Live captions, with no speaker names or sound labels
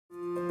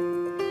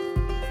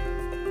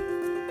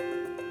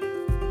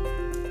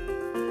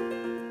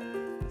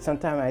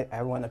Sometimes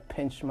I want to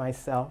pinch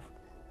myself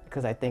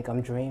because I think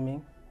I'm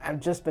dreaming. I've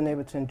just been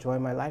able to enjoy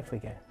my life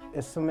again.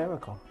 It's a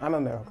miracle. I'm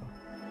a miracle.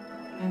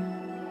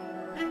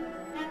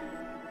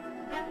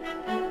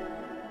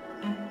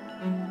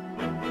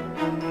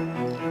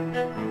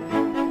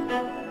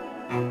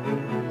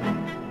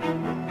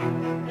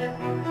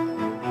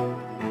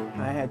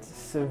 I had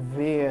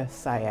severe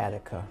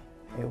sciatica.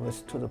 It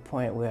was to the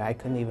point where I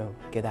couldn't even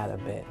get out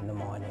of bed in the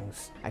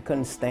mornings. I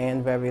couldn't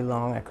stand very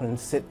long, I couldn't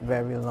sit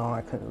very long,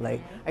 I couldn't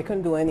lay. I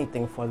couldn't do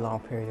anything for a long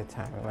period of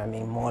time. I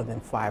mean, more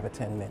than 5 or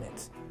 10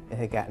 minutes. It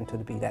had gotten to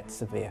be that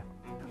severe.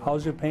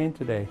 How's your pain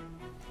today?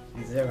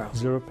 Zero.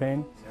 Zero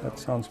pain? That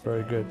sounds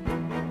very good.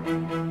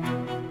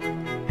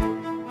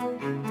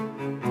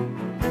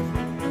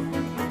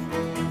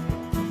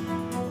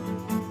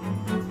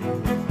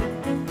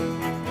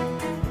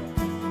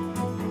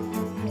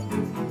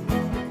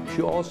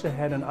 She also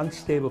had an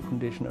unstable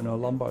condition in her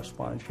lumbar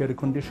spine. She had a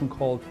condition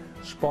called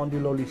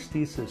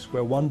Spondio-sentithis,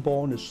 where one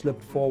bone is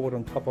slipped forward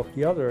on top of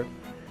the other,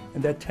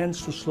 and that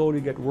tends to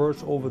slowly get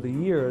worse over the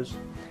years,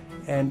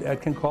 and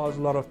it can cause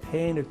a lot of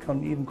pain. It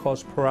can even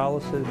cause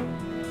paralysis.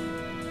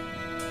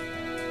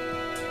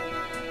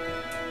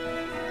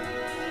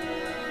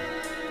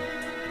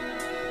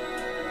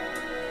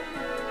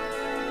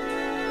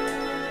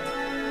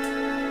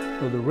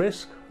 So the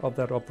risk of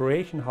that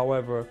operation,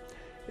 however,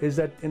 is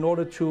that in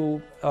order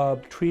to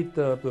treat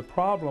the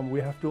problem, we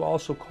have to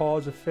also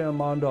cause a fair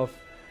amount of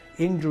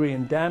injury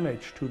and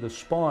damage to the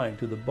spine,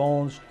 to the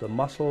bones, to the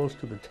muscles,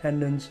 to the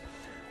tendons,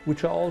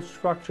 which are all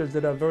structures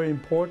that are very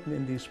important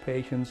in these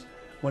patients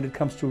when it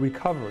comes to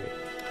recovery.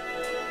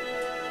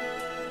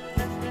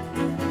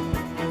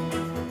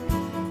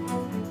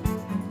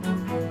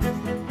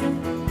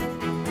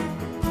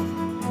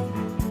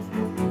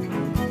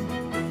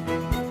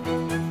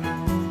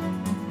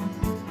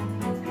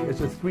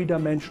 It's a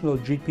three-dimensional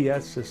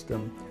GPS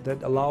system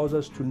that allows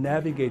us to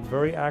navigate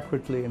very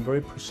accurately and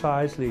very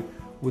precisely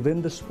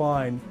within the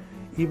spine,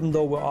 even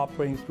though we're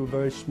operating through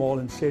very small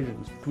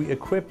incisions. We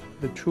equip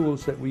the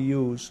tools that we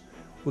use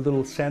with a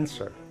little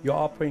sensor. You're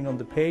operating on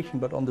the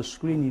patient, but on the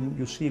screen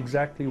you see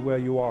exactly where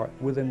you are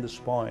within the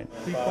spine.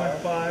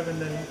 3.5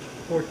 and then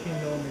 14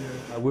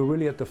 millimeters. We're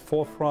really at the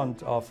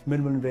forefront of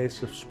minimally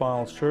invasive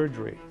spinal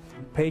surgery.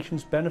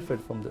 Patients benefit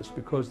from this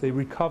because they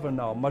recover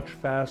now much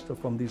faster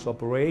from these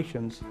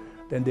operations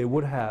than they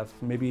would have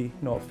maybe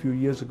a few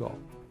years ago.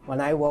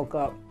 When I woke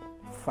up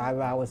 5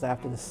 hours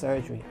after the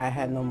surgery, I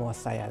had no more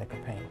sciatica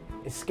pain.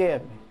 It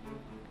scared me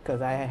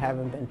because I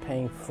haven't been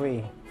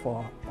pain-free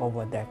for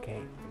over a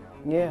decade.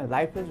 Yeah,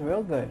 life is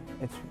real good.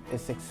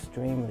 It's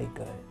extremely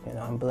good.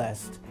 I'm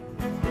blessed.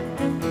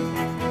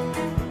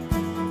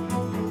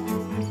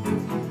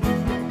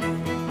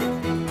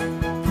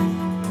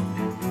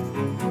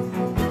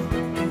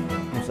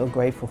 I'm so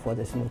grateful for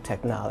this new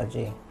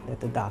technology that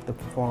the doctor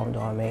performed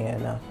on me,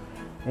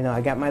 and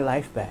I got my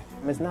life back.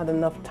 There's not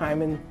enough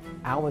time and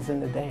hours in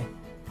the day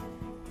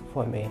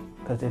for me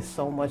because there's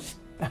so much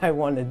I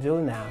want to do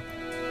now.